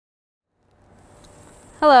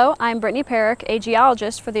Hello, I'm Brittany Parrick, a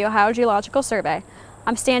geologist for the Ohio Geological Survey.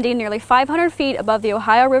 I'm standing nearly 500 feet above the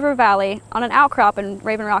Ohio River Valley on an outcrop in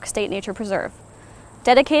Raven Rock State Nature Preserve.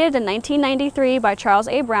 Dedicated in 1993 by Charles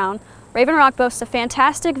A. Brown, Raven Rock boasts a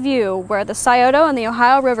fantastic view where the Scioto and the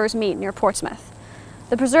Ohio rivers meet near Portsmouth.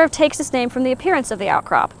 The preserve takes its name from the appearance of the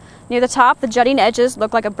outcrop. Near the top, the jutting edges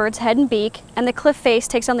look like a bird's head and beak, and the cliff face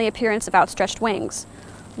takes on the appearance of outstretched wings.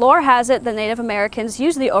 Lore has it that Native Americans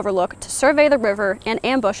used the overlook to survey the river and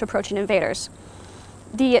ambush approaching invaders.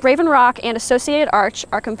 The Raven Rock and associated arch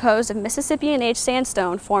are composed of Mississippian-age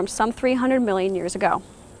sandstone formed some 300 million years ago.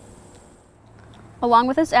 Along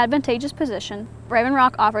with its advantageous position, Raven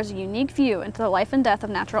Rock offers a unique view into the life and death of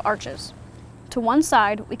natural arches. To one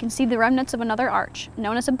side, we can see the remnants of another arch,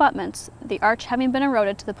 known as abutments, the arch having been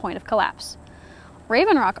eroded to the point of collapse.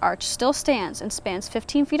 Raven Rock Arch still stands and spans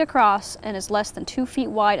 15 feet across and is less than 2 feet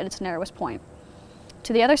wide at its narrowest point.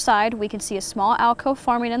 To the other side, we can see a small alcove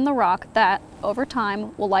forming in the rock that, over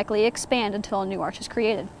time, will likely expand until a new arch is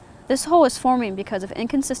created. This hole is forming because of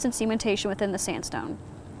inconsistent cementation within the sandstone.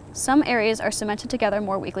 Some areas are cemented together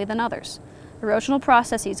more weakly than others. Erosional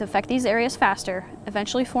processes affect these areas faster,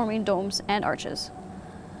 eventually forming domes and arches.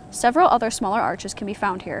 Several other smaller arches can be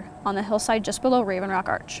found here, on the hillside just below Raven Rock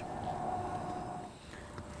Arch.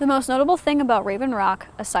 The most notable thing about Raven Rock,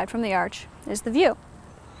 aside from the arch, is the view.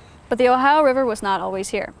 But the Ohio River was not always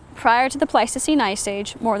here. Prior to the Pleistocene Ice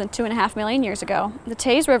Age, more than 2.5 million years ago, the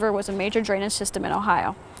Teays River was a major drainage system in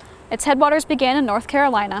Ohio. Its headwaters began in North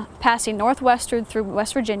Carolina, passing northwestward through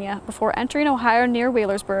West Virginia before entering Ohio near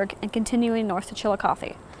Wheelersburg and continuing north to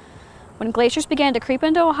Chillicothe. When glaciers began to creep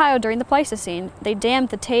into Ohio during the Pleistocene, they dammed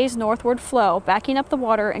the Teays' northward flow, backing up the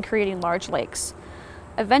water and creating large lakes.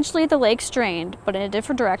 Eventually the lakes drained, but in a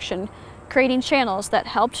different direction, creating channels that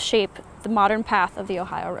helped shape the modern path of the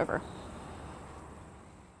Ohio River.